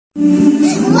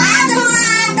Welcome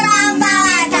back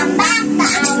to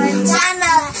our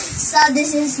channel. So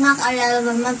this is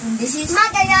Valmonte. This is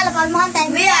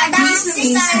Valmonte. We are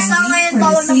dancing stars. So ngayon po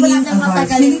na po natin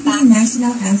matagalin pa.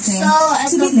 So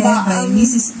ito po, ito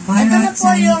na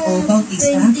po yung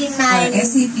 29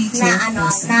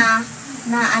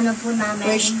 na ano po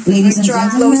namin, virtual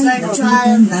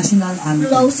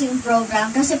closing program.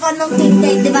 Kasi po nung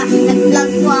King-Day, di ba,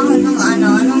 nag-vlog po ako nung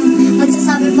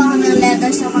magsasabi po ako ng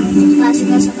letters sa mga klase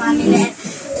ko, sa family,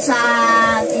 sa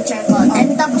teacher ko.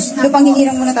 And tapos na po. Lupang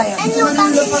hinirang muna tayo. And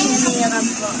lupang hinirang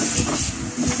po.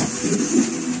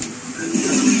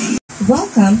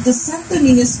 Welcome to Santo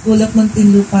Niño School of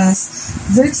Muntinlupa's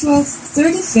virtual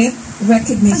 35th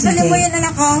Recognition Day.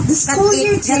 The school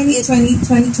year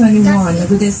 2020-2021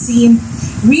 with the theme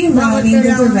Rerouting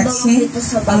the Direction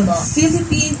of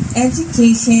Philippine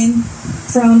Education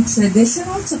from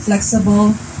Traditional to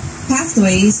Flexible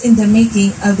Pathways in the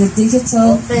Making of the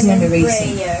Digital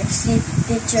Generation.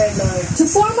 To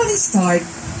formally start,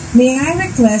 may I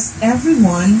request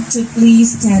everyone to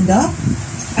please stand up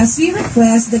as we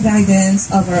request the guidance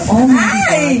of our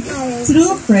Almighty God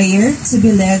through prayer to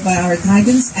be led by our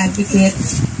guidance advocate,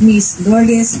 Ms.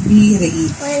 Lourdes B.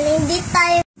 Rey. Well, hindi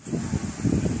tayo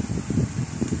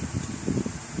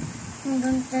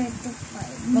hanggang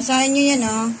 35. Basahin nyo yan,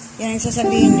 oh. Yan ang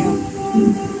sasabihin nyo.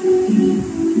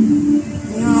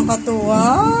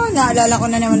 Nakakatuwa. Naalala ko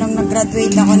na naman nung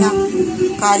nag-graduate ako ng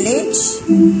college.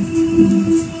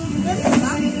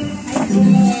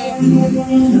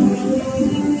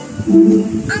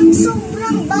 Ang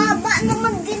sobrang baba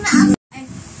naman ginaas.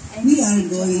 We are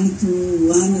going through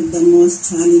one of the most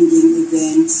challenging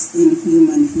events in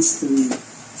human history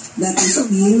that is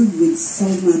filled with so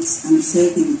much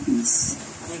uncertainties.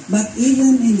 But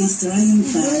even in these trying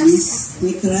times,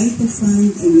 we try to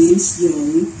find immense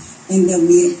joy and the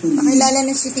will to live. Pakilala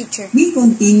na si teacher. We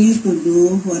continue to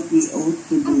do what we ought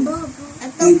to do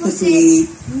and to play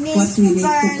what we need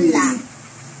to play.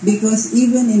 Because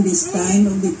even in this time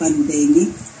of the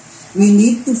pandemic, we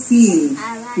need to feel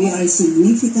we are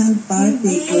significant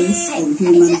partakers of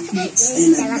human peace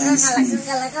and advancement.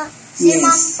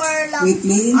 Yes, we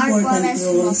play important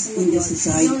roles in the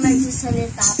society,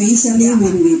 especially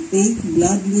when we take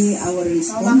gladly our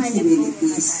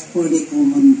responsibilities for the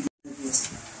common good.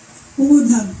 Who would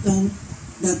have thought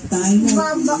that time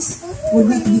like this would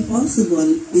not be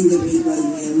possible in the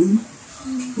regal realm?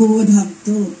 Who would have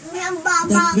thought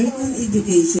that virtual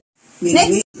education will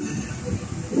be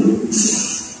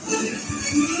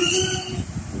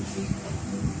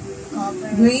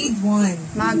Grade 1.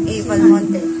 Mag-A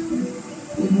Valmonte.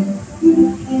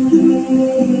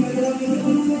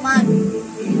 Mag.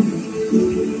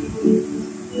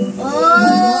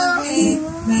 Valmonte,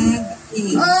 Mag-A.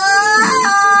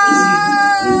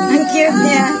 Ang cute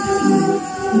niya.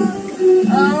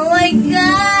 Oh my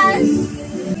gosh!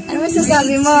 Ano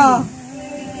masasabi mo?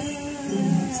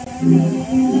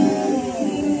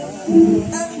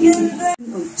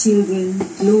 of children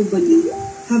globally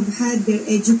have had their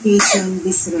education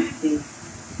disrupted.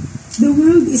 The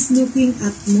world is looking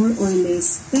at more or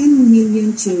less 10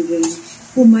 million children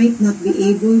who might not be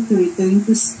able to return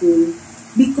to school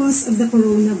because of the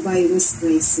coronavirus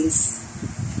crisis.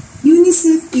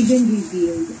 UNICEF even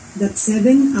revealed that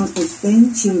 7 out of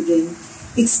 10 children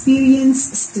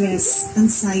experience stress,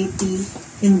 anxiety,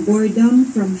 and boredom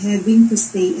from having to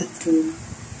stay at home.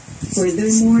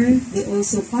 Furthermore, they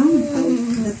also found out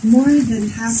that more than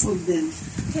half of them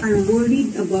are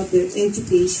worried about their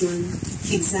education,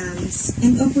 exams,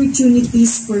 and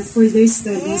opportunities for further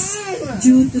studies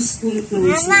due to school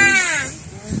closures.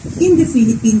 In the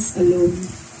Philippines alone,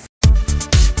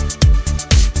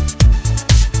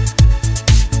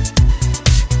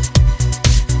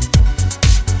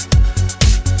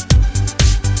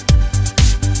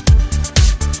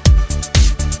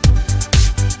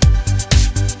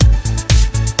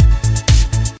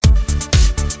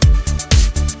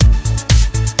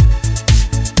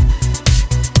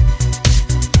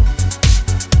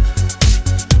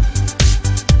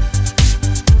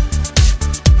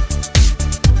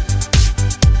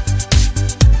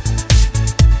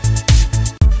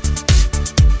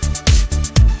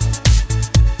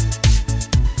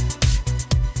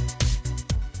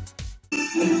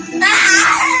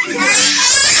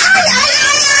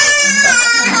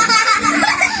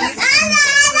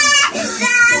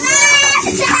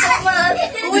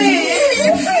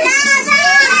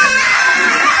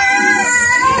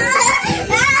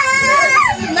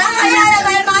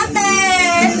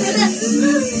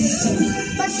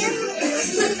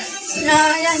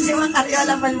 Yan, si Mang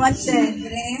Cariola Valmonte.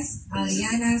 Andres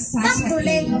Aliana Sasha.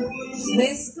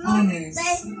 honors.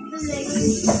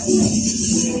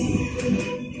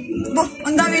 Bo,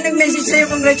 ang dami nag-message sa'yo.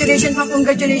 Congratulations, Mac.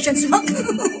 Congratulations, Mac.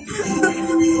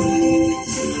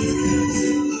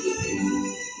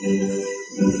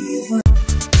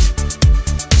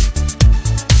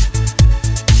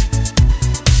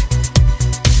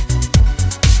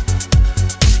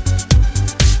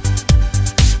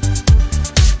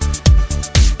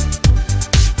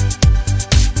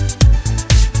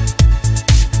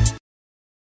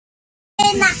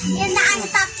 Yun na ang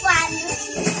top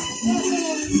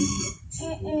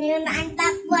 1. Yun na ang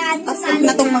top 1. Tapos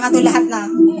na tong mga to lahat na.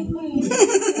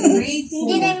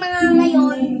 Hindi na yung mga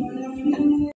ngayon.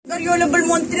 Garyola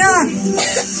Valmonte na.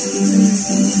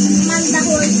 Manda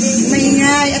Holden.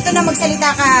 Maingay. Ito na, magsalita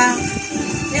ka.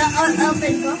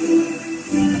 Open ko.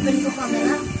 Open ko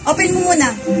camera. Open mo muna.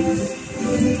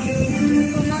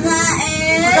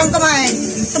 Kumakain. Huwag kang kumain.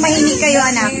 Tumahimik kayo,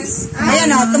 anak.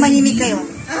 Ayan o, tumahimik kayo.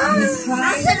 Ang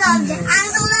sarap. Ang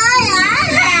sarap.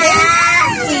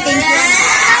 Say thank you.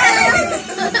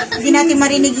 Hindi natin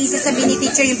marinig isa sabi ni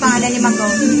teacher yung pangalan ni Manggo.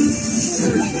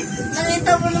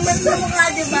 Nakita mo naman sa mukha,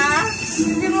 di ba?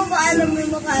 Hindi mo ba alam yung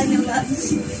mukha niya ba?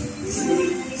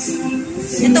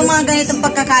 Itong mga ganitong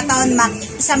pagkakataon, Mac,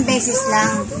 isang beses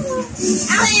lang.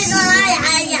 Ako yun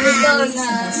ay. Ikaw na.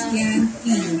 Sebastian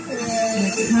P.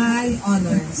 with high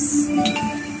honors.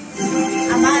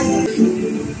 Aman.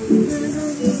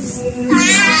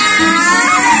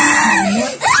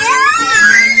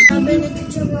 Sabi ni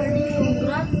Teacher Marnie,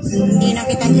 congrats.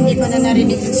 Hindi ko na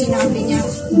narinig yung sinabi niya.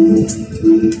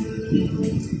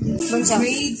 Bunso.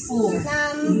 Grade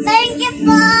 4. Thank you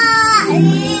po!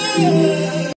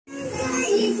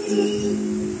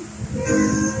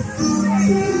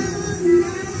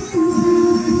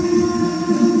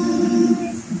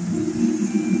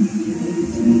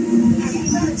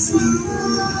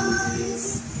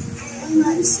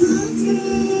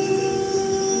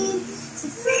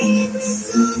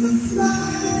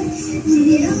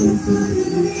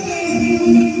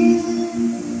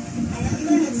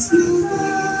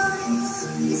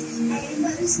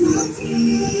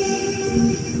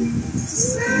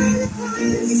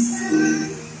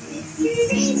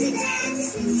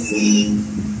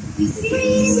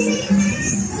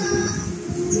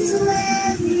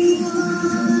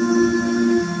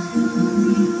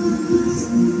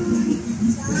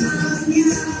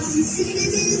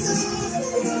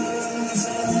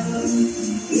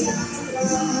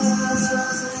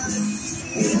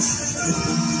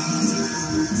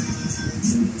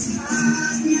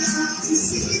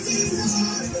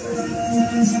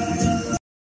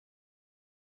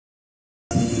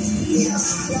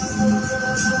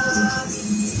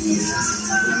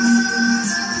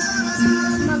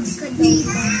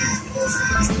 Magkadita.